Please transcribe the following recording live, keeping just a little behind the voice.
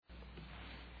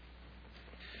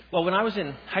Well, when I was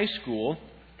in high school,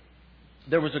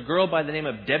 there was a girl by the name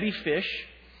of Debbie Fish,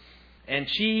 and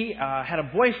she had a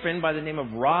boyfriend by the name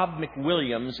of Rob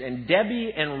McWilliams, and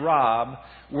Debbie and Rob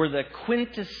were the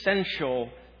quintessential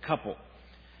couple.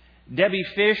 Debbie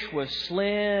Fish was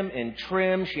slim and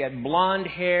trim. She had blonde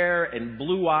hair and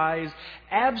blue eyes.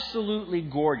 Absolutely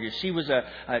gorgeous. She was a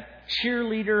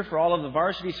cheerleader for all of the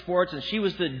varsity sports, and she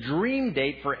was the dream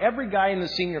date for every guy in the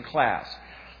senior class.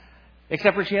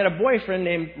 Except for she had a boyfriend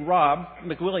named Rob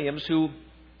McWilliams who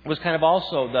was kind of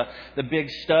also the big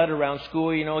stud around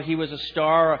school. You know, he was a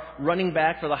star running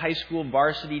back for the high school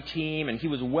varsity team, and he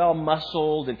was well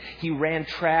muscled, and he ran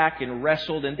track and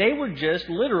wrestled, and they were just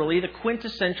literally the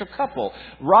quintessential couple.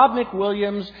 Rob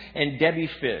McWilliams and Debbie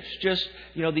Fish. Just,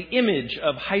 you know, the image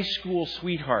of high school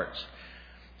sweethearts.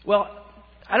 Well,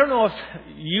 I don't know if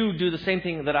you do the same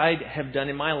thing that I have done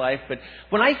in my life, but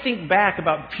when I think back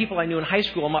about people I knew in high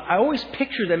school, I always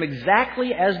picture them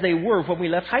exactly as they were when we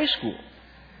left high school.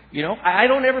 You know, I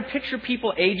don't ever picture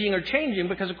people aging or changing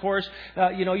because, of course,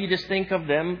 you just think of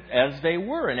them as they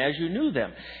were and as you knew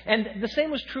them. And the same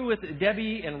was true with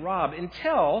Debbie and Rob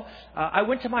until I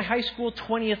went to my high school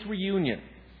 20th reunion.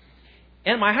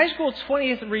 And my high school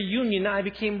 20th reunion, I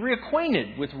became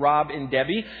reacquainted with Rob and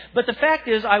Debbie. But the fact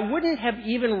is, I wouldn't have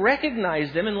even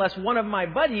recognized them unless one of my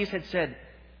buddies had said,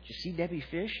 "Did you see Debbie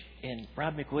Fish and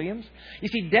Rob McWilliams?" You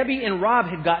see, Debbie and Rob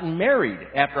had gotten married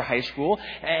after high school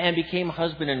and became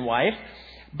husband and wife.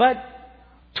 But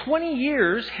 20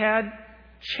 years had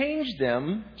changed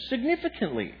them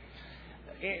significantly.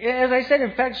 As I said,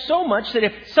 in fact, so much that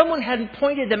if someone hadn't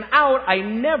pointed them out, I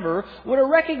never would have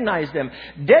recognized them.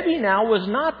 Debbie now was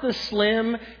not the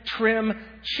slim, trim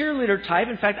cheerleader type.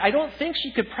 In fact, I don't think she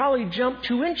could probably jump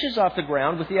 2 inches off the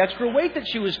ground with the extra weight that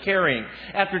she was carrying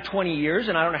after 20 years.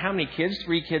 And I don't know how many kids,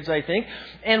 3 kids, I think.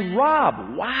 And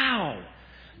Rob, wow,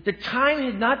 the time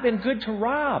had not been good to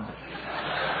Rob.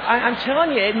 I'm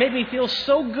telling you, it made me feel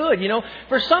so good. You know,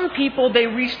 for some people, they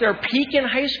reach their peak in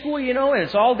high school, you know, and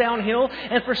it's all downhill.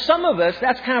 And for some of us,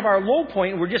 that's kind of our low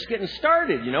point. We're just getting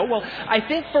started, you know. Well, I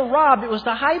think for Rob, it was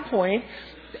the high point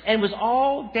and was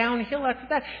all downhill after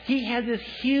that. He had this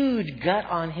huge gut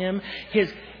on him.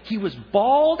 He was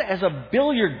bald as a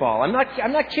billiard ball. I'm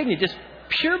not kidding you, just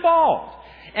pure bald.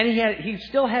 And he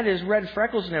still had his red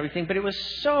freckles and everything, but it was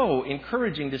so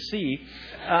encouraging to see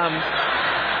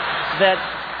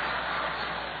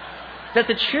that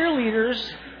the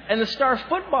cheerleaders and the star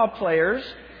football players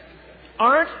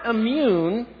aren't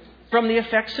immune from the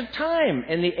effects of time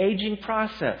and the aging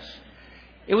process.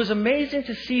 It was amazing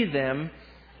to see them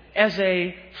as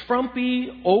a frumpy,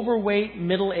 overweight,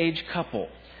 middle-aged couple.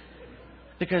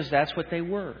 Because that's what they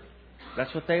were.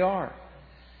 That's what they are.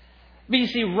 But you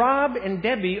see, Rob and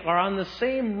Debbie are on the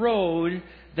same road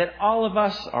that all of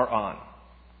us are on.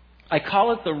 I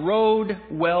call it the road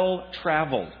well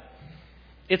traveled.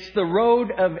 It's the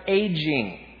road of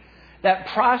aging. That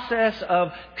process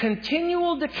of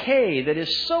continual decay that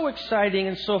is so exciting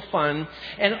and so fun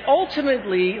and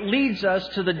ultimately leads us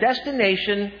to the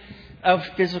destination of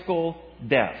physical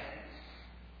death.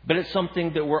 But it's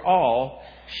something that we're all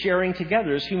sharing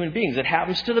together as human beings. It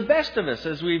happens to the best of us,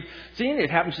 as we've seen. It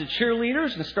happens to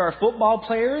cheerleaders and star football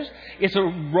players. It's a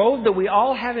road that we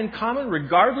all have in common,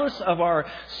 regardless of our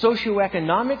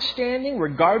socioeconomic standing,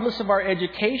 regardless of our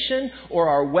education or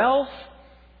our wealth.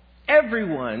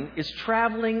 Everyone is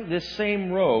traveling this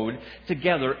same road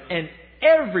together, and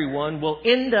everyone will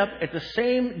end up at the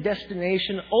same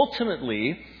destination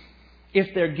ultimately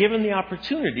if they're given the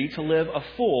opportunity to live a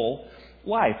full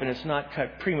life and it's not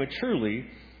cut prematurely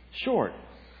short.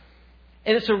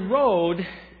 And it's a road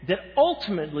that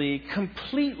ultimately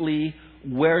completely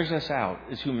wears us out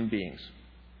as human beings.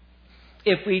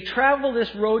 If we travel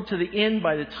this road to the end,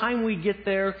 by the time we get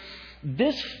there,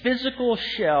 this physical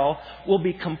shell will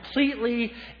be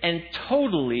completely and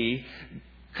totally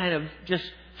kind of just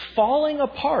falling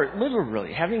apart,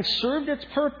 literally. Having served its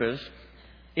purpose,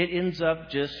 it ends up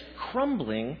just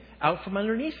crumbling out from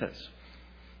underneath us.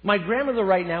 My grandmother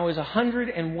right now is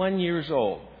 101 years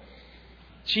old.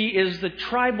 She is the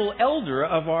tribal elder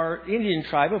of our Indian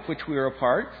tribe, of which we are a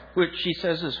part, which she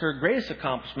says is her greatest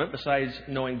accomplishment besides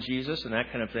knowing Jesus and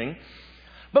that kind of thing.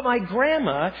 But my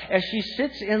grandma, as she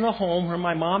sits in the home where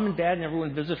my mom and dad and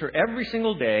everyone visit her every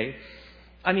single day,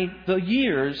 I mean, the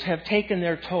years have taken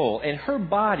their toll. And her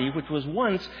body, which was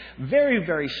once very,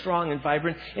 very strong and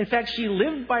vibrant. In fact, she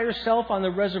lived by herself on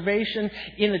the reservation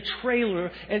in a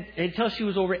trailer until she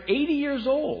was over 80 years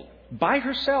old. By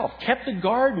herself. Kept a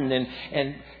garden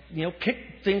and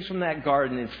picked things from that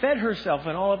garden and fed herself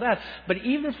and all of that. But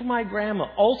even for my grandma,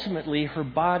 ultimately her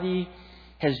body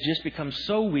has just become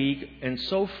so weak and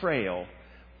so frail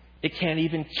It can't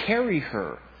even carry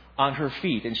her on her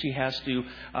feet, and she has to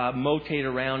motate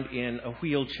around in a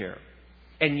wheelchair.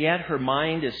 And yet her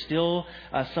mind is still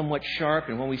somewhat sharp,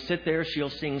 and when we sit there, she'll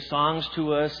sing songs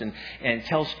to us and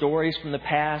tell stories from the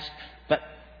past. But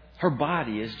her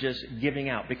body is just giving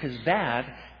out, because that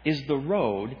is the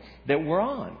road that we're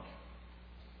on.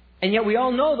 And yet we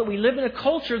all know that we live in a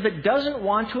culture that doesn't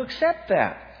want to accept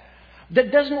that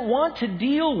doesn't want to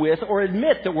deal with or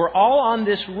admit that we're all on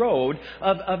this road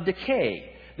of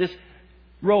decay, this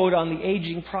road on the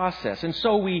aging process. And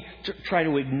so we try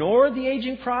to ignore the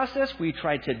aging process. We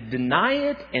try to deny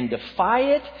it and defy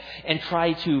it and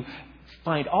try to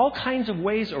find all kinds of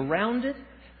ways around it.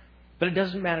 But it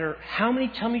doesn't matter how many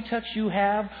tummy tucks you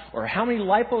have, or how many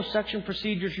liposuction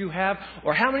procedures you have,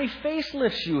 or how many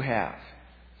facelifts you have.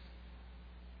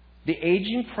 The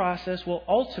aging process will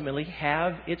ultimately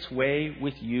have its way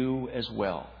with you as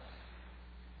well.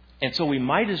 And so we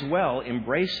might as well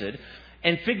embrace it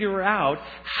and figure out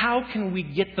how can we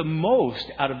get the most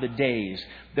out of the days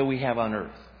that we have on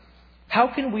earth. How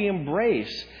can we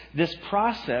embrace this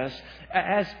process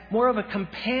as more of a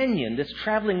companion that's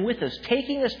traveling with us,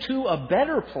 taking us to a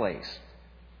better place,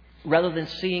 rather than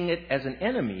seeing it as an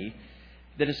enemy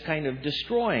that is kind of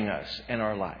destroying us and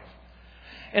our life.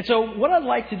 And so what I'd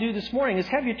like to do this morning is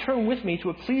have you turn with me to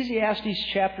Ecclesiastes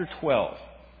chapter 12.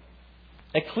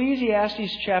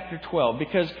 Ecclesiastes chapter 12,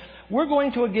 because we're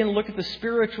going to again look at the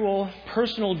spiritual,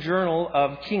 personal journal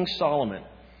of King Solomon,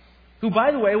 who,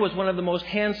 by the way, was one of the most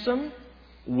handsome,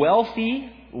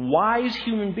 wealthy, wise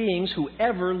human beings who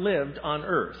ever lived on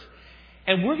earth.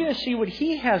 And we're going to see what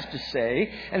he has to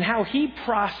say and how he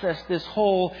processed this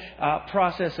whole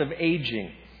process of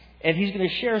aging. And he's going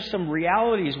to share some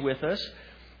realities with us.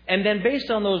 And then based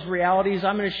on those realities,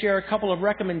 I'm going to share a couple of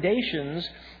recommendations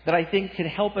that I think can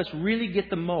help us really get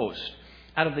the most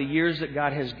out of the years that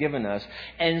God has given us,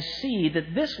 and see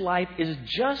that this life is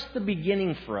just the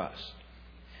beginning for us.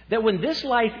 That when this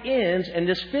life ends and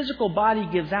this physical body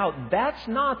gives out, that's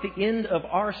not the end of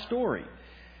our story.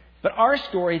 But our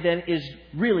story then is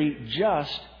really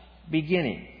just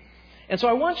beginning. And so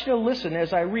I want you to listen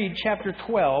as I read chapter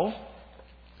 12,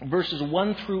 verses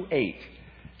 1 through 8.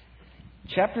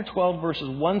 Chapter 12, verses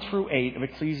 1 through 8 of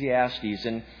Ecclesiastes.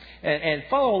 And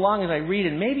follow along as I read,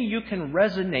 and maybe you can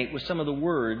resonate with some of the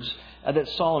words that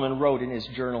Solomon wrote in his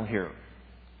journal here.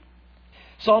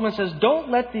 Solomon says, "Don't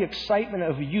let the excitement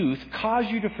of youth cause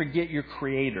you to forget your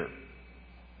Creator.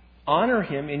 Honor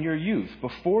Him in your youth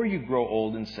before you grow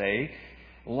old and say,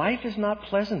 'Life is not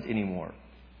pleasant anymore.'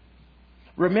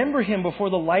 Remember Him before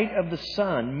the light of the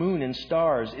sun, moon, and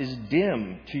stars is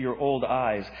dim to your old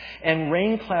eyes, and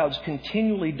rain clouds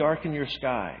continually darken your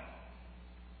sky.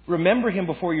 Remember Him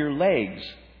before your legs,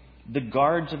 the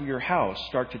guards of your house,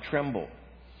 start to tremble,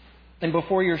 and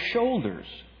before your shoulders,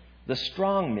 the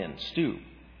strong men stoop.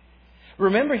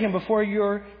 Remember Him before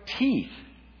your teeth,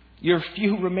 your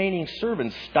few remaining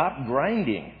servants stop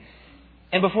grinding,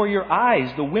 and before your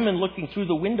eyes, the women looking through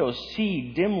the windows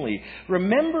see dimly.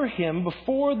 Remember Him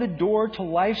before the door to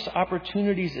life's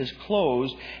opportunities is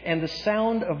closed and the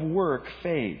sound of work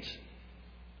fades.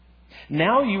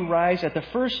 Now you rise at the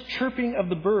first chirping of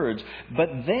the birds,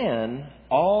 but then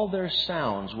all their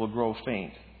sounds will grow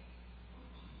faint.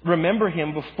 Remember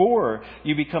Him before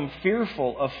you become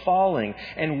fearful of falling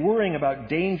and worrying about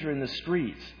danger in the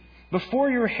streets.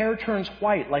 Before your hair turns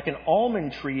white like an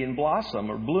almond tree in blossom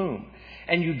or bloom,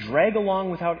 and you drag along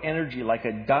without energy like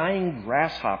a dying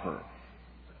grasshopper,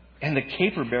 and the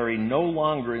caperberry no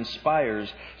longer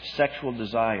inspires sexual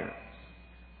desire.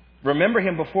 Remember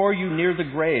Him before you near the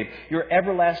grave, your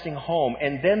everlasting home,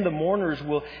 and when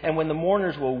the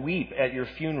mourners will weep at your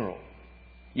funeral.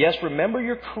 Yes, remember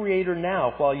your Creator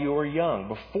now while you are young,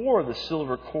 before the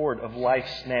silver cord of life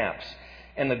snaps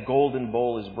and the golden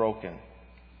bowl is broken.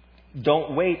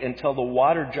 Don't wait until the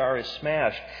water jar is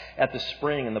smashed at the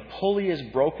spring and the pulley is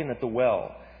broken at the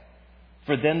well.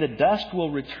 For then the dust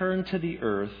will return to the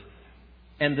earth,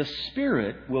 and the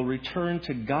spirit will return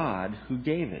to God who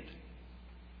gave it.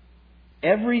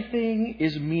 Everything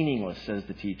is meaningless, says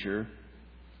the teacher,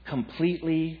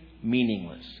 completely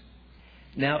meaningless."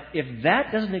 Now, if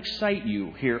that doesn't excite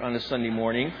you here on a Sunday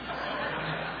morning,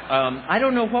 I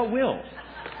don't know what will.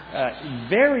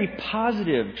 Very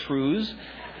positive truths.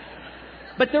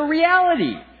 But the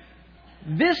reality,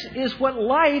 this is what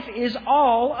life is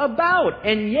all about.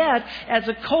 And yet, as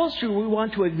a culture, we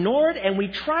want to ignore it, and we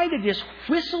try to just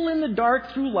whistle in the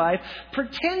dark through life,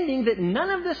 pretending that none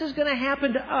of this is going to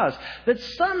happen to us. That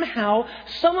somehow,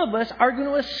 some of us are going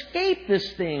to escape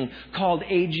this thing called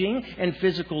aging and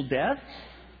physical death.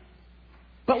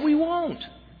 But we won't.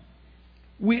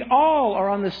 We all are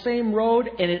on the same road,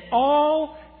 and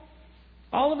all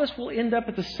of us will end up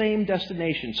at the same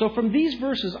destination. So from these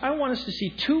verses, I want us to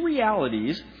see two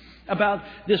realities about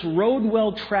this road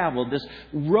well traveled, this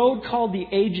road called the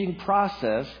aging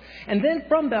process. And then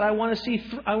from that, I want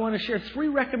to share three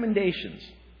recommendations.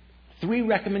 Three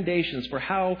recommendations for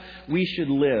how we should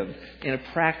live in a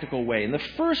practical way. And the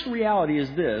first reality is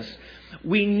this: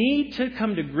 we need to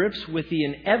come to grips with the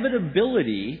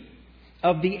inevitability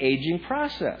of the aging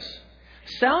process.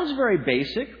 Sounds very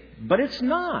basic, but it's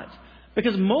not.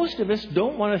 Because most of us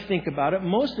don't want to think about it.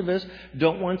 Most of us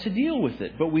don't want to deal with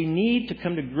it. But we need to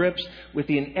come to grips with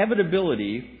the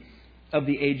inevitability of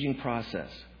the aging process.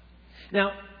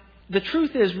 Now, the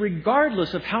truth is,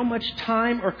 regardless of how much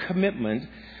time or commitment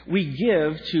we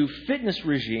give to fitness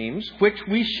regimes, which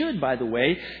we should, by the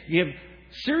way, give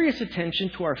serious attention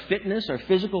to our fitness, our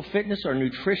physical fitness, our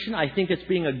nutrition. I think it's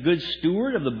being a good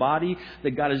steward of the body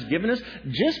that God has given us.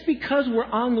 Just because we're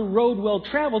on the road well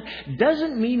traveled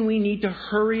doesn't mean we need to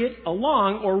hurry it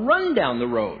along or run down the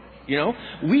road.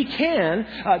 We can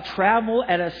travel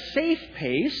at a safe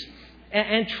pace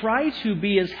and try to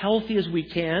be as healthy as we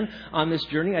can on this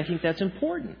journey. I think that's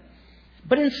important.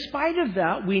 But in spite of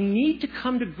that, we need to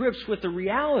come to grips with the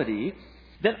reality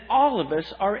that all of us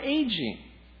are aging.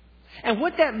 And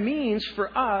what that means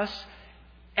for us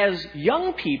as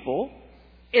young people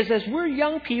is, as we're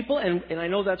young people, and I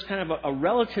know that's kind of a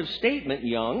relative statement,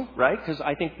 young, right? Because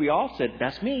I think we all said,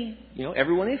 that's me.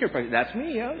 Everyone in here, that's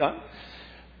me. Yeah.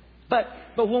 But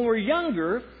when we're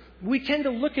younger, we tend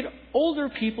to look at older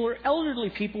people or elderly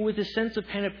people with a sense of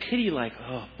kind of pity, like,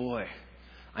 oh boy,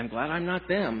 I'm glad I'm not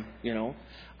them.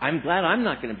 I'm glad I'm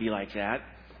not going to be like that.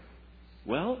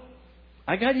 Well,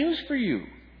 I got news for you.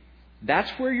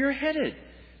 That's where you're headed.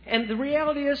 And the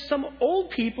reality is, some old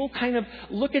people kind of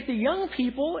look at the young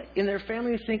people in their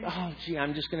family and think, oh, gee,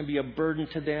 I'm just going to be a burden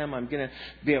to them. I'm going to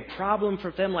be a problem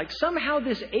for them. Like somehow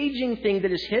this aging thing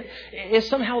that is hit is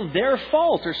somehow their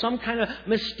fault, or some kind of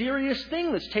mysterious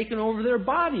thing that's taken over their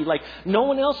body. Like no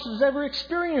one else has ever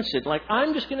experienced it. Like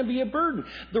I'm just going to be a burden.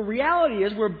 The reality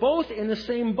is we're both in the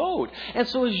same boat. And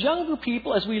so as younger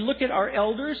people, as we look at our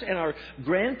elders and our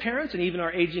grandparents and even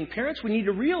our aging parents, we need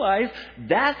to realize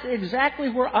that's exactly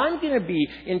where I'm going to be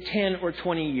in 10 or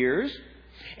 20 years.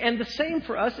 And the same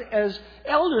for us as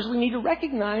elders. We need to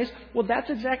recognize, well, that's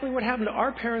exactly what happened to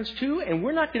our parents too. And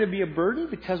we're not going to be a burden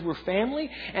because we're family.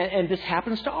 And this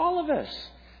happens to all of us.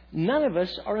 None of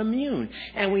us are immune.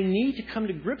 And we need to come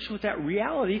to grips with that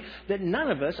reality that none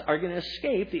of us are going to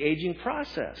escape the aging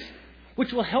process,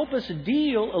 which will help us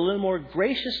deal a little more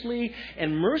graciously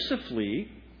and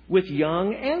mercifully with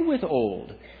young and with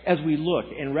old as we look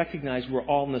and recognize we're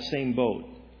all in the same boat.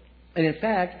 And in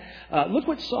fact, look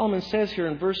what Solomon says here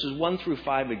in verses 1 through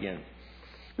 5 again.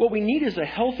 What we need is a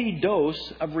healthy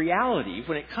dose of reality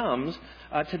when it comes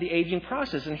to the aging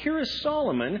process. And here is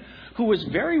Solomon, who was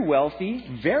very wealthy,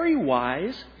 very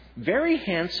wise, very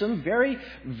handsome, very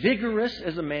vigorous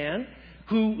as a man,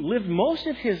 who lived most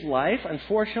of his life,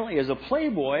 unfortunately, as a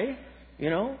playboy,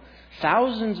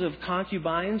 thousands of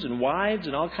concubines and wives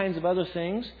and all kinds of other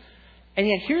things. And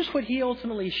yet here's what he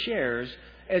ultimately shares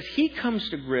as he comes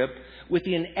to grip with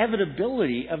the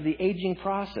inevitability of the aging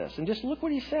process. And just look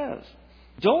what he says.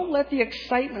 Don't let the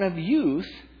excitement of youth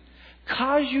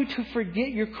cause you to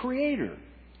forget your Creator.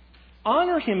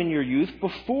 Honor Him in your youth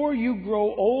before you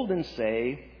grow old and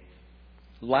say,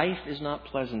 life is not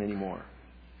pleasant anymore.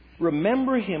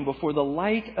 Remember Him before the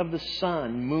light of the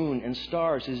sun, moon, and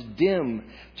stars is dim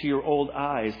to your old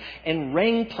eyes, and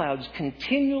rain clouds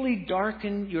continually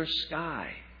darken your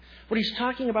sky. What he's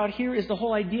talking about here is the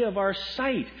whole idea of our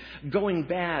sight going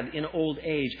bad in old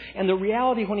age. And the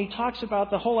reality when he talks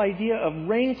about the whole idea of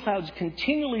rain clouds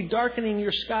continually darkening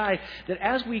your sky, that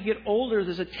as we get older,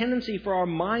 there's a tendency for our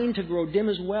mind to grow dim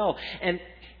as well. And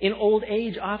in old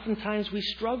age, oftentimes we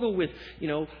struggle with,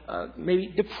 maybe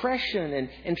depression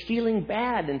and feeling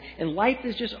bad. And life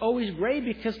is just always gray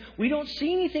because we don't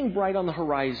see anything bright on the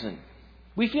horizon.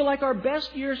 We feel like our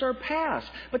best years are past.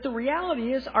 But the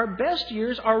reality is our best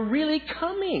years are really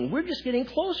coming. We're just getting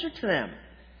closer to them.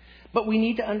 But we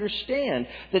need to understand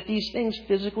that these things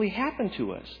physically happen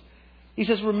to us. He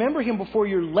says, remember Him before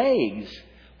your legs,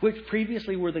 which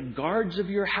previously were the guards of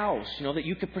your house, that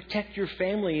you could protect your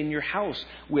family and your house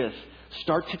with,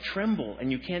 start to tremble, and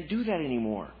you can't do that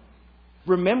anymore.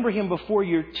 Remember Him before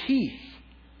your teeth.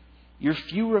 Your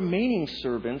few remaining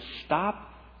servants stop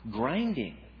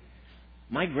grinding.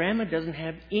 My grandma doesn't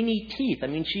have any teeth.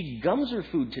 She gums her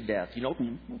food to death,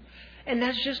 And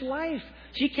that's just life.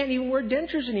 She can't even wear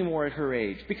dentures anymore at her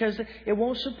age because it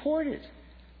won't support it.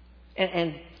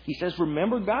 And He says,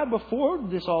 remember God before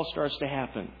this all starts to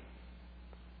happen.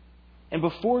 And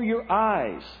before your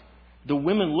eyes, the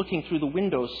women looking through the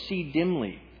windows see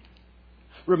dimly.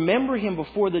 Remember Him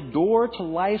before the door to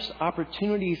life's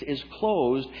opportunities is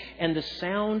closed and the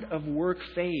sound of work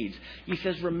fades. He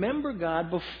says, remember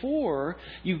God before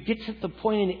you get to the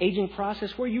point in the aging process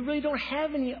where you really don't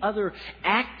have any other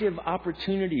active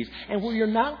opportunities and where you're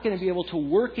not going to be able to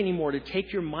work anymore to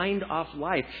take your mind off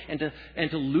life and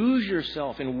to lose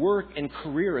yourself in work and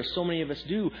career as so many of us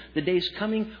do. The day's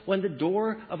coming when the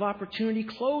door of opportunity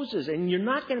closes and you're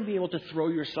not going to be able to throw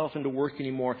yourself into work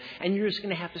anymore, and you're just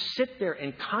going to have to sit there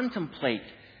and contemplate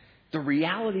the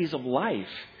realities of life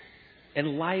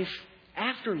and life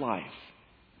after life.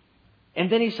 And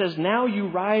then he says, now you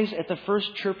rise at the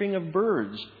first chirping of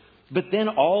birds, but then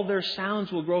all their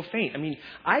sounds will grow faint. I mean,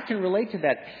 I can relate to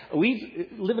that. We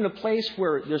live in a place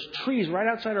where there's trees right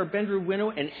outside our bedroom window,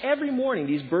 and every morning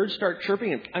these birds start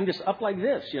chirping, and I'm just up like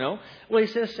this, you know. Well, he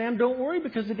says, Sam, don't worry,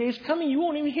 because the day's coming, you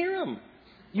won't even hear them.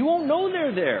 You won't know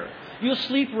they're there. You'll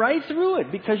sleep right through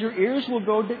it because your ears will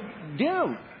go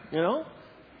dim, you know.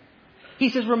 He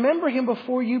says, remember Him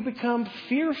before you become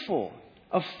fearful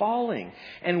of falling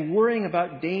and worrying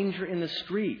about danger in the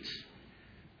streets.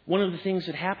 One of the things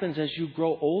that happens as you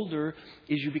grow older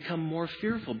is you become more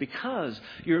fearful because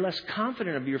you're less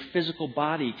confident of your physical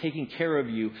body taking care of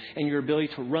you and your ability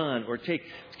to run or take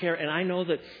care. And I know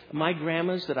that my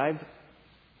grandmas that I've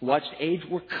watched age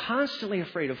were constantly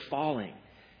afraid of falling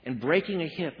and breaking a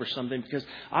hip or something, because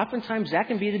oftentimes that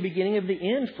can be the beginning of the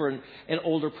end for an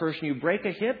older person. You break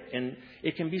a hip and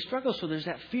it can be struggle. So there's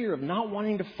that fear of not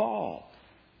wanting to fall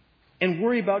and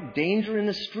worry about danger in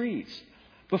the streets.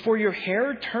 Before your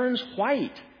hair turns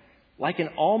white like an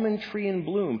almond tree in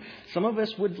bloom. Some of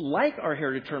us would like our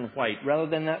hair to turn white rather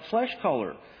than that flesh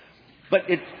color. But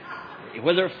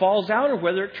whether it falls out or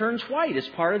whether it turns white is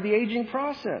part of the aging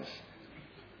process.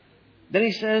 Then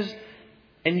he says,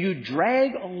 and you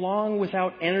drag along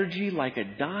without energy like a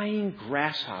dying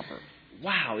grasshopper.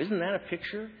 Wow, isn't that a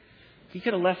picture? He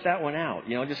could have left that one out.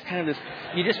 You know, just kind of this,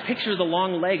 you just picture the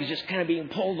long legs just kind of being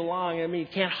pulled along. I mean,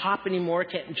 he can't hop anymore,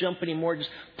 can't jump anymore, just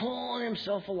pulling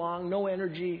himself along, no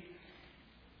energy.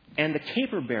 And the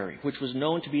caperberry, which was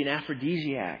known to be an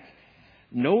aphrodisiac,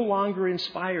 no longer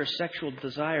inspires sexual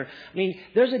desire. I mean,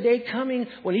 there's a day coming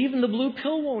when even the blue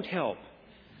pill won't help.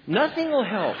 Nothing will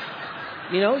help.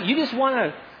 You know, you just want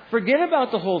to forget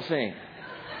about the whole thing.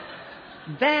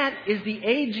 That is the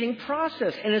aging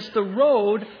process. And it's the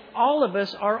road all of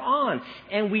us are on.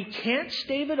 And we can't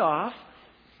stave it off.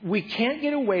 We can't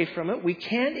get away from it. We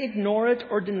can't ignore it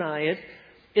or deny it.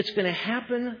 It's going to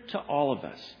happen to all of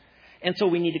us. And so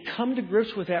we need to come to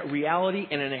grips with that reality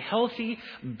and in a healthy,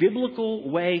 biblical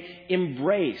way,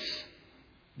 embrace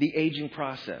the aging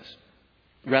process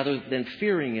rather than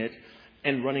fearing it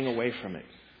and running away from it.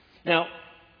 Now,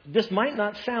 this might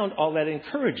not sound all that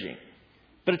encouraging,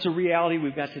 but it's a reality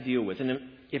we've got to deal with. And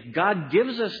if God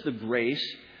gives us the grace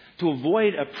to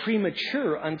avoid a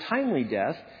premature, untimely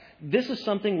death, this is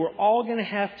something we're all going to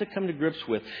have to come to grips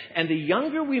with. And the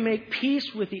younger we make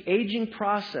peace with the aging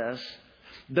process,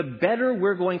 the better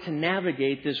we're going to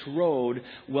navigate this road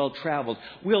well traveled.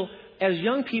 We'll, as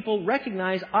young people,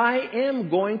 recognize I am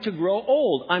going to grow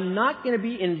old. I'm not going to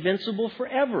be invincible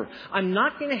forever. I'm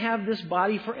not going to have this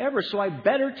body forever, so I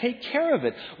better take care of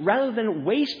it rather than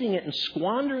wasting it and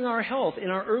squandering our health in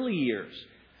our early years.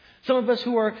 Some of us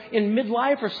who are in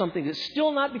midlife or something, it's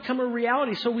still not become a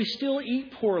reality, so we still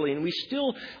eat poorly and we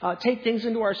still take things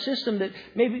into our system that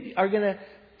maybe are going to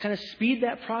kind of speed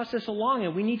that process along.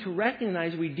 And we need to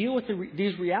recognize we deal with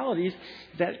these realities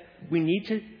that we need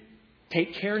to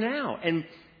take care now. And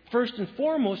first and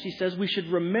foremost, he says we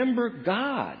should remember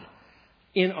God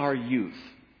in our youth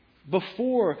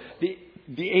before the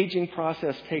aging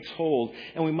process takes hold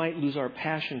and we might lose our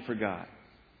passion for God.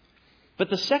 But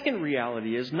the second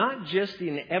reality is not just the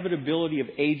inevitability of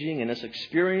aging and us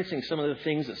experiencing some of the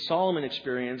things that Solomon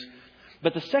experienced,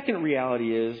 but the second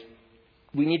reality is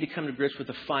we need to come to grips with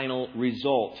the final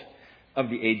result of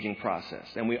the aging process.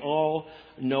 And we all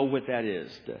know what that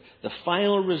is. The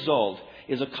final result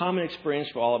is a common experience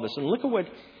for all of us. And look at what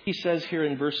he says here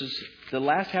in the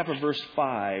last half of verse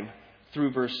 5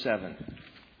 through verse 7.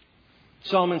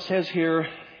 Solomon says here,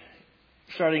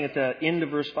 starting at the end of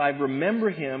verse 5, remember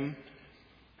him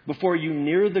before you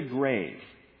near the grave,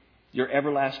 your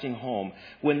everlasting home,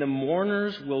 when the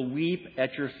mourners will weep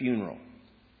at your funeral.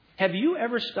 Have you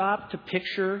ever stopped to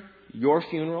picture your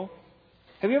funeral?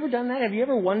 Have you ever done that? Have you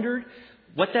ever wondered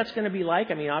what that's going to be like?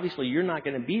 I mean, obviously, you're not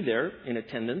going to be there in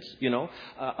attendance,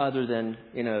 other than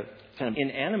in a kind of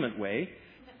inanimate way.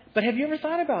 But have you ever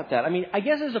thought about that? I mean, I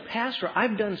guess as a pastor,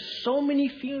 I've done so many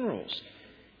funerals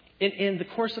in the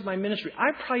course of my ministry.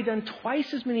 I've probably done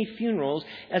twice as many funerals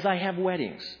as I have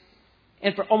weddings.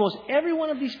 And for almost every one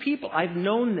of these people, I've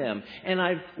known them, and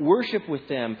I've worshiped with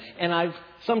them, and I've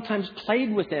sometimes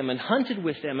played with them and hunted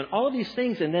with them and all of these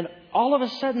things. And then all of a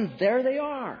sudden, there they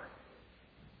are.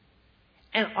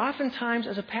 And oftentimes,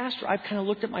 as a pastor, I've kind of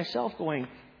looked at myself going,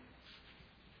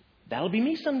 that'll be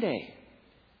me someday.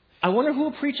 I wonder who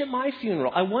will preach at my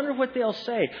funeral. I wonder what they'll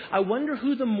say. I wonder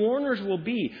who the mourners will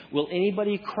be. Will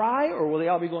anybody cry, or will they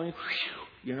all be going,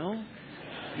 whew, you know?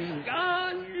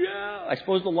 God, yeah. I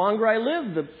suppose the longer I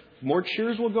live, the more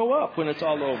cheers will go up when it's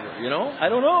all over, you know? I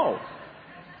don't know.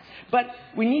 But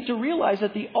we need to realize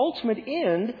that the ultimate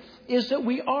end is that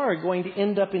we are going to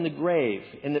end up in the grave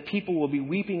and that people will be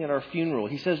weeping at our funeral.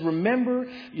 He says, remember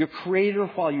your Creator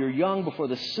while you're young, before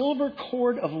the silver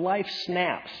cord of life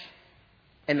snaps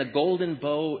and the golden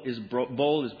bowl is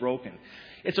broken.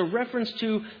 It's a reference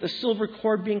to the silver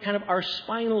cord being kind of our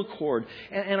spinal cord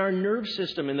and our nerve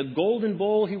system. And the golden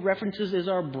bowl he references is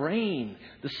our brain,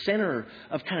 the center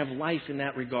of kind of life in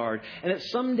that regard. And that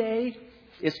someday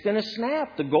it's going to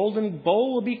snap. The golden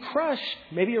bowl will be crushed.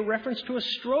 Maybe a reference to a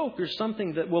stroke or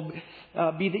something that will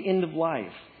be the end of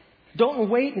life. Don't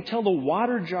wait until the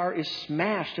water jar is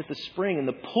smashed at the spring and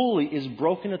the pulley is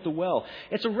broken at the well.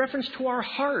 It's a reference to our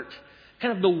heart.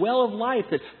 Kind of the well of life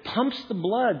that pumps the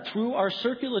blood through our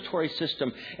circulatory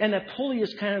system. And that pulley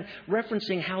is kind of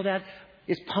referencing how that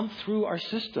is pumped through our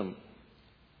system.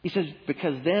 He says,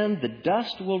 because then the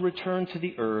dust will return to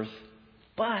the earth,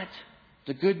 but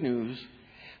the good news,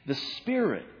 the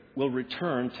spirit will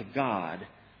return to God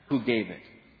who gave it.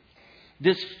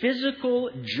 This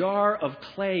physical jar of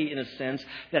clay, in a sense,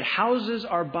 that houses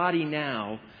our body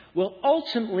now, will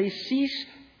ultimately cease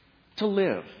to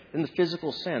live in the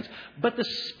physical sense. But the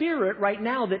spirit right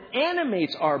now that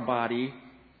animates our body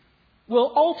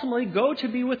will ultimately go to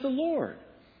be with the Lord.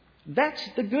 That's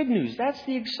the good news. That's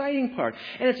the exciting part.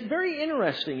 And it's very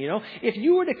interesting, you know. If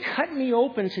you were to cut me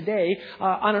open today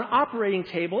on an operating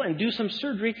table and do some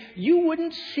surgery, you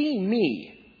wouldn't see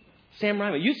me, Sam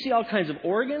Rima. You'd see all kinds of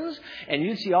organs and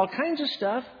you'd see all kinds of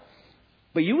stuff,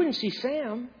 but you wouldn't see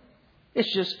Sam.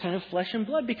 It's just kind of flesh and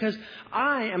blood, because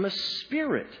I am a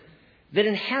spirit that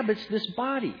inhabits this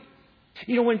body.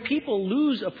 You know, when people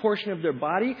lose a portion of their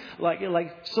body,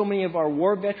 like so many of our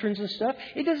war veterans and stuff,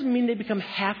 it doesn't mean they become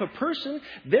half a person.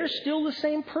 They're still the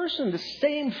same person, the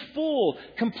same full,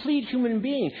 complete human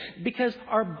being, because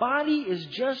our body is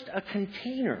just a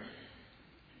container.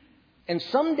 And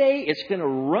someday it's going to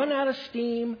run out of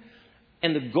steam,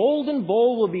 and the golden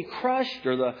bowl will be crushed,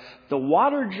 or the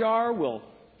water jar will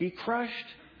be crushed,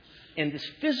 and this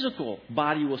physical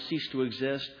body will cease to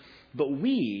exist. But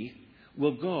we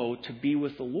will go to be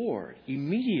with the Lord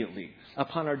immediately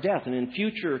upon our death. And in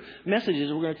future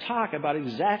messages, we're going to talk about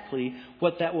exactly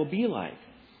what that will be like.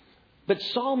 But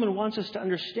Solomon wants us to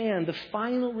understand the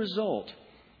final result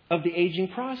of the aging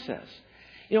process.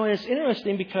 You know, and it's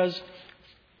interesting because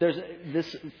there's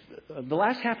this, the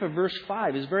last half of verse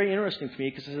 5 is very interesting to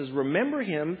me, because it says, remember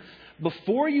him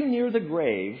before you near the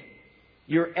grave,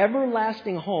 your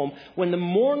everlasting home, when the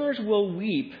mourners will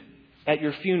weep at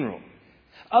your funeral.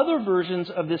 Other versions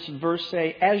of this verse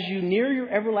say, as you near your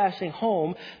everlasting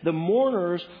home, the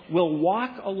mourners will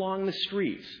walk along the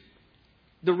streets.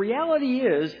 The reality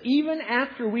is, even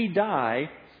after we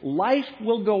die, life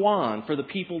will go on for the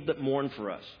people that mourn for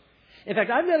us. In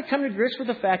fact, I've got to come to grips with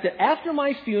the fact that after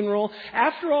my funeral,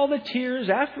 after all the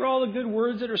tears, after all the good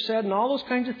words that are said and all those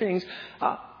kinds of things,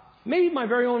 maybe my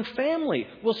very own family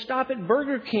will stop at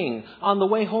Burger King on the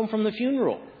way home from the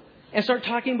funeral and start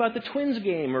talking about the Twins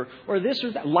game or this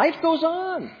or that. Life goes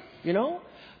on, you know.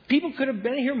 People could have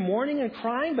been here mourning and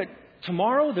crying, but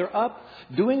tomorrow they're up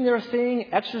doing their thing,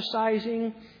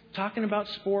 exercising, talking about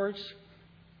sports,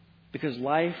 because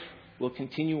life will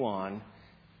continue on,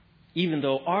 even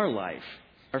though our life,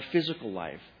 our physical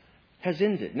life, has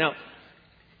ended. Now,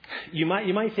 you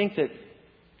might think that,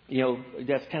 you know,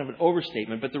 that's kind of an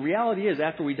overstatement, but the reality is,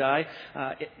 after we die,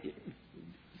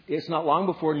 it's not long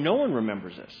before no one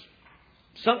remembers us.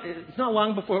 It's not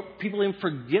long before people even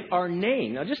forget our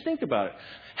name. Now, just think about it.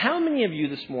 How many of you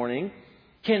this morning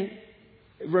can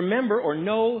remember or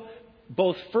know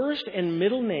both first and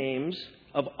middle names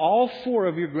of all four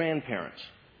of your grandparents?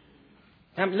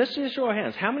 Let's see a show of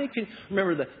hands. How many can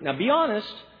remember Now, be honest.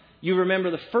 You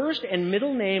remember the first and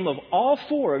middle name of all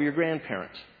four of your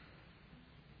grandparents.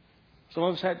 Some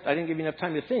of us I didn't give you enough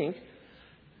time to think.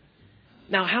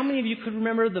 Now, how many of you could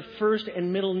remember the first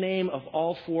and middle name of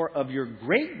all four of your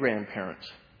great-grandparents?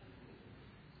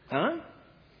 Huh?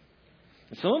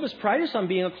 And some of us pride us on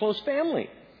being a close family.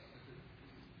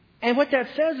 And what that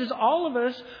says is all of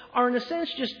us are, in a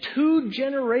sense, just 2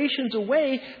 generations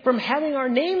away from having our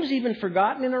names even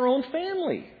forgotten in our own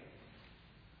family.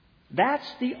 That's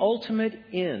the ultimate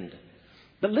end.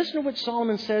 But listen to what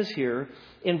Solomon says here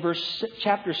in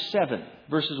chapter 7,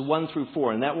 verses 1 through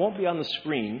 4. And that won't be on the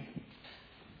screen.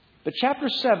 But chapter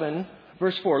 7,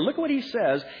 verse 4, look at what he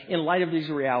says in light of these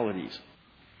realities.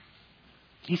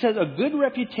 He says, a good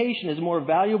reputation is more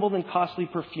valuable than costly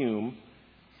perfume.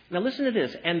 Now listen to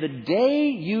this. And the day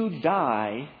you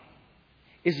die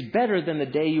is better than the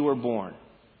day you were born.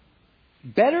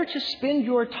 Better to spend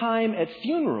your time at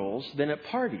funerals than at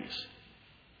parties.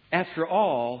 After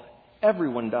all,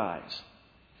 everyone dies.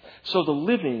 So the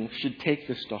living should take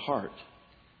this to heart.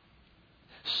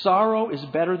 Sorrow is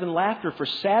better than laughter, for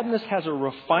sadness has a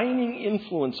refining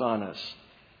influence on us.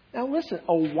 Now listen,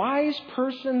 a wise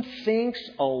person thinks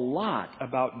a lot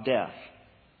about death,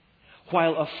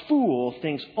 while a fool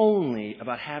thinks only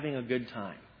about having a good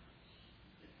time.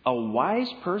 A wise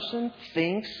person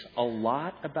thinks a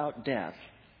lot about death,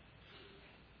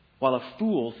 while a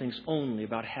fool thinks only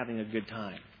about having a good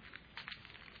time.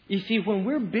 You see, when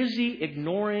we're busy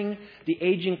ignoring the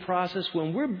aging process,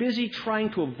 when we're busy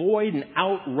trying to avoid and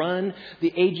outrun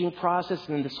the aging process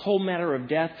and this whole matter of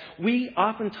death, we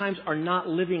oftentimes are not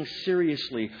living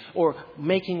seriously or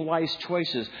making wise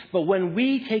choices. But when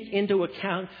we take into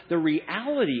account the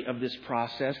reality of this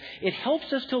process, it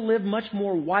helps us to live much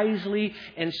more wisely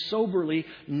and soberly,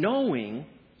 knowing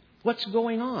what's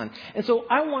going on. And so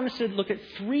I want us to look at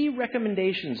 3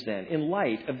 recommendations then in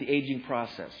light of the aging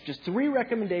process. Just 3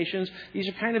 recommendations. These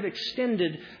are kind of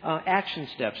extended action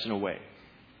steps in a way.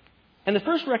 And the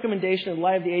first recommendation in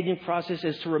light of the aging process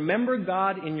is to remember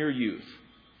God in your youth.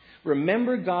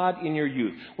 Remember God in your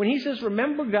youth. When he says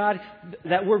remember God,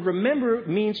 that word remember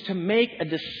means to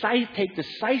take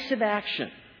decisive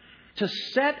action, to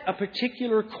set a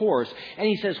particular course. And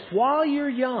he says while you're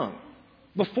young,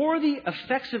 before the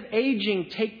effects of aging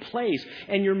take place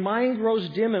and your mind grows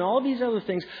dim and all these other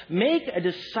things, make a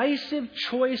decisive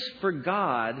choice for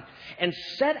God and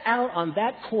set out on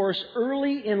that course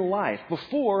early in life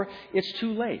before it's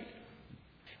too late.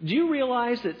 Do you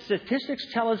realize that statistics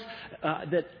tell us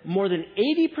that more than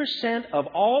 80% of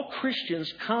all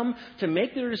Christians come to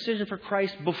make their decision for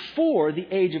Christ before the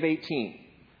age of 18?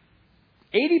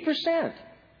 80%.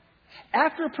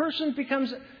 After a person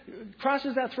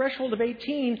crosses that threshold of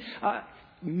 18,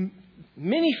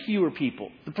 many fewer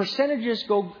people. The percentages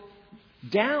go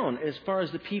down as far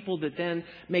as the people that then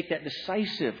make that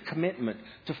decisive commitment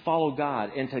to follow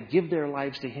God and to give their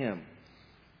lives to Him.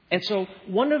 And so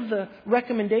one of the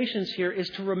recommendations here is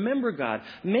to remember God.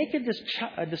 Make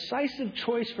a decisive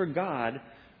choice for God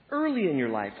early in your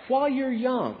life, while you're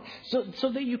young,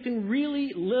 so that you can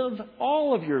really live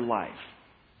all of your life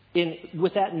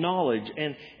with that knowledge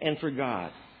and for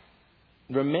God.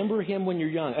 Remember Him when you're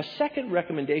young. A second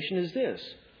recommendation is this.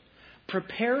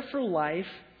 Prepare for life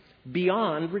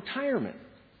beyond retirement.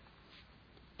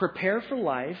 Prepare for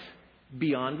life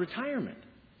beyond retirement.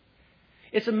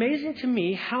 It's amazing to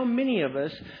me how many of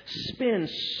us spend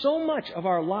so much of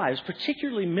our lives,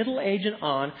 particularly middle age and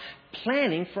on,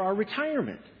 planning for our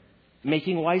retirement.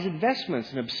 Making wise investments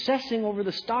and obsessing over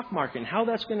the stock market and how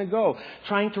that's going to go.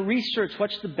 Trying to research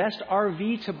what's the best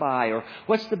RV to buy, or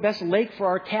what's the best lake for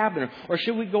our cabin, or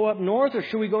should we go up north, or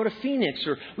should we go to Phoenix?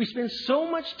 Or we spend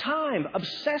so much time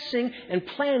obsessing and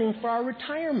planning for our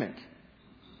retirement.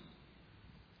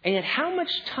 And yet how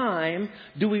much time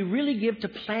do we really give to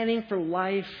planning for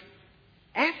life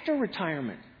after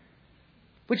retirement?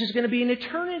 Which is going to be an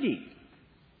eternity.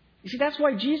 You see, that's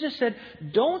why Jesus said,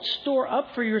 don't store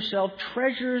up for yourself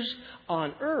treasures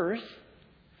on earth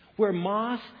where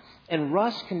moth and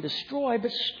rust can destroy, but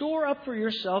store up for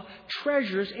yourself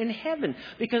treasures in heaven.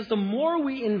 Because the more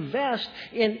we invest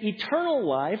in eternal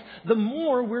life, the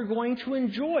more we're going to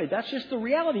enjoy. That's just the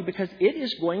reality, because it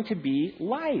is going to be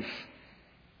life.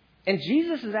 And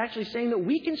Jesus is actually saying that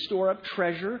we can store up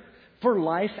treasure for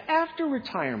life after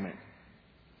retirement.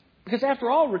 Because after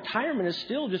all, retirement is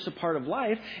still just a part of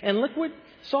life. And look what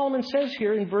Solomon says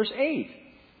here in verse 8.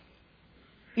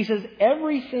 He says,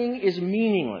 everything is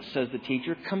meaningless, says the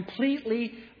teacher,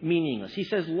 completely meaningless. He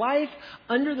says, life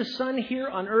under the sun here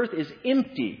on earth is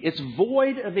empty. It's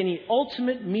void of any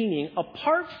ultimate meaning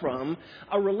apart from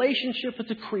a relationship with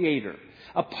the Creator,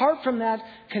 apart from that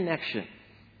connection.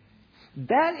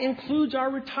 That includes our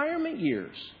retirement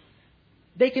years.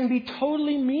 They can be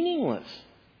totally meaningless.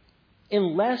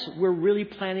 unless we're really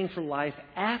planning for life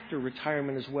after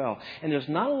retirement as well. And there's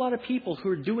not a lot of people who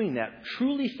are doing that,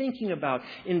 truly thinking about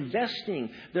investing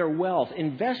their wealth,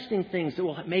 investing things that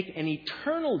will make an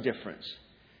eternal difference,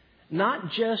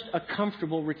 not just a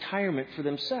comfortable retirement for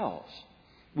themselves.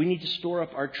 We need to store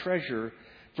up our treasure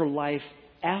for life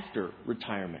after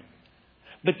retirement.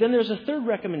 But then there's a third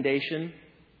recommendation,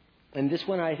 and this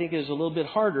one I think is a little bit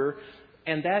harder,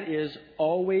 and that is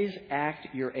always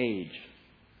act your age.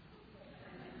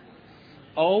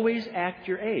 Always act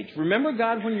your age. Remember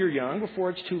God when you're young,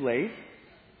 before it's too late.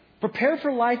 Prepare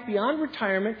for life beyond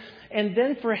retirement, and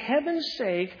then for heaven's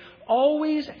sake,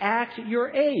 always act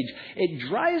your age. It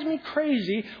drives me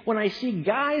crazy when I see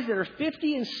guys that are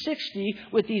 50 and 60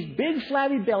 with these big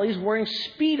flabby bellies wearing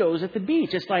Speedos at the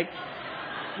beach. It's like,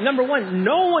 number one,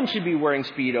 no one should be wearing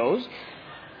Speedos,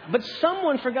 but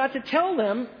someone forgot to tell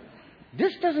them,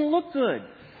 this doesn't look good.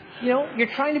 You're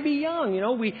trying to be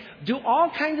young. We do all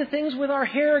kinds of things with our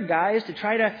hair, guys, to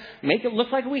try to make it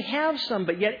look like we have some,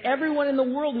 but yet everyone in the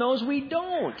world knows we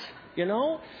don't.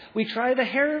 We try the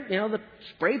hair, the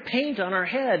spray paint on our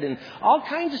head and all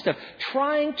kinds of stuff,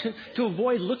 trying to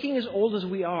avoid looking as old as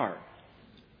we are.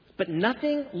 But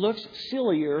nothing looks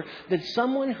sillier than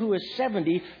someone who is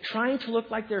 70 trying to look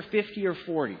like they're 50 or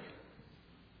 40.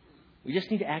 We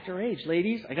just need to act our age.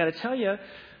 Ladies, I got to tell you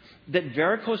that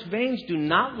varicose veins do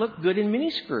not look good in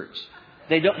miniskirts.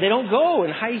 They don't go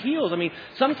in high heels. I mean,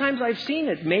 sometimes I've seen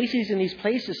at Macy's and these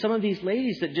places, some of these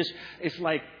ladies that just, it's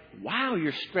like, wow,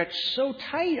 you're stretched so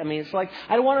tight. I mean, it's like,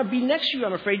 I don't want to be next to you.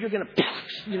 I'm afraid you're going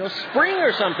to, spring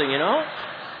or something,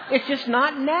 It's just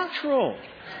not natural.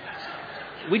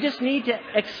 We just need to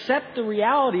accept the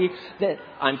reality that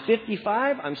I'm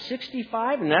 55, I'm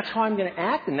 65, and that's how I'm going to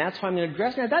act, and that's how I'm going to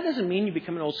dress. Now, that doesn't mean you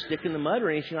become an old stick in the mud or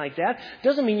anything like that. It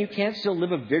doesn't mean you can't still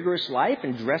live a vigorous life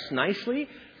and dress nicely.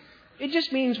 It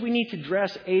just means we need to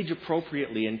dress age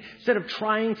appropriately. And instead of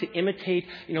trying to imitate,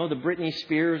 the Britney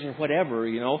Spears or whatever,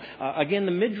 again,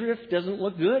 the midriff doesn't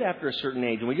look good after a certain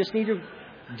age. And we just need to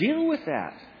deal with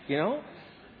that,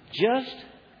 Just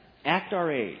act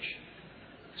our age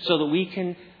so that we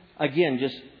can, again,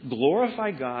 just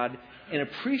glorify God and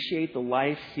appreciate the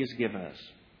life He has given us.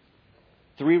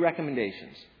 3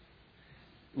 recommendations.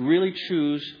 Really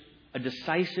choose a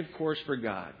decisive course for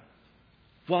God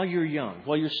while you're young,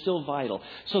 while you're still vital,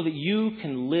 so that you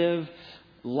can live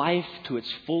life to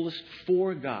its fullest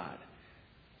for God.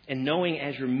 And knowing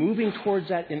as you're moving towards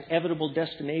that inevitable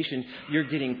destination, you're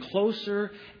getting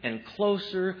closer and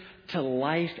closer to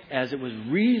life as it was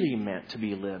really meant to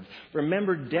be lived.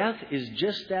 Remember, death is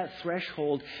just that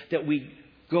threshold that we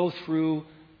go through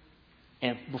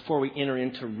and before we enter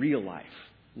into real life.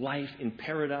 Life in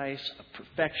paradise, of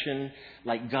perfection,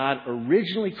 like God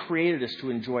originally created us to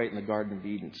enjoy it in the Garden of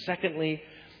Eden. Secondly,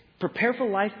 prepare for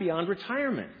life beyond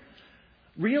retirement.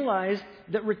 Realize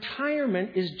that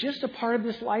retirement is just a part of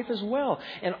this life as well.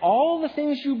 And all the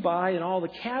things you buy and all the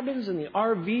cabins and the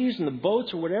RVs and the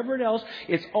boats or whatever else,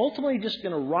 it's ultimately just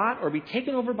going to rot or be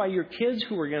taken over by your kids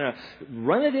who are going to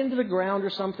run it into the ground or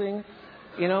something,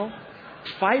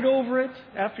 fight over it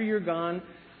after you're gone.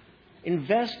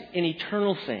 Invest in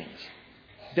eternal things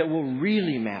that will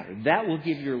really matter. That will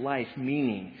give your life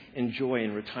meaning and joy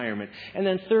in retirement. And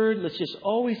then third, let's just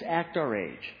always act our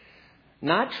age.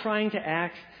 Not trying to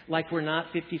act like we're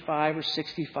not 55 or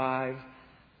 65,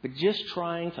 but just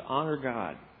trying to honor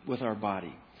God with our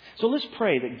body. So let's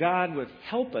pray that God would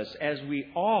help us as we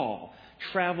all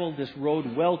travel this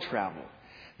road well traveled,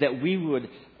 that we would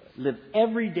live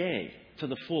every day to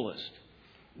the fullest,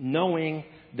 knowing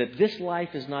that this life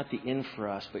is not the end for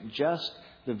us, but just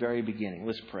the very beginning.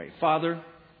 Let's pray. Father,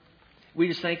 we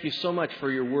just thank you so much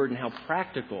for your word and how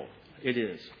practical it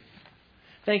is.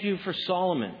 Thank you for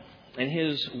Solomon and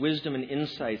his wisdom and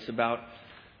insights about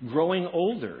growing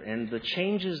older and the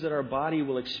changes that our body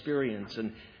will experience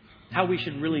and how we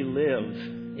should really live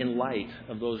in light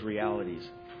of those realities.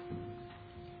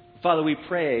 Father, we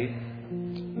pray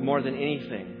more than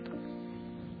anything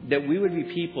that we would be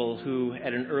people who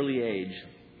at an early age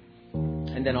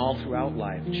and then all throughout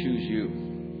life choose you,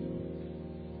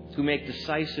 who make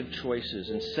decisive choices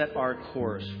and set our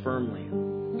course firmly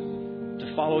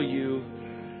to follow you,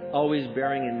 always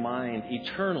bearing in mind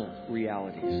eternal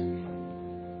realities,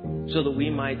 so that we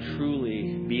might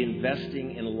truly be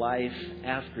investing in life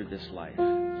after this life.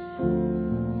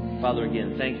 Father,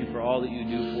 again, thank you for all that you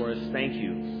do for us. Thank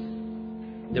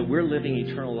you that we're living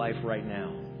eternal life right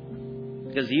now.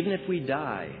 Because even if we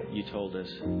die, you told us,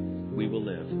 we will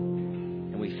live.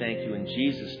 And we thank you in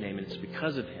Jesus' name, and it's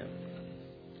because of Him.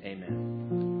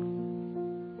 Amen.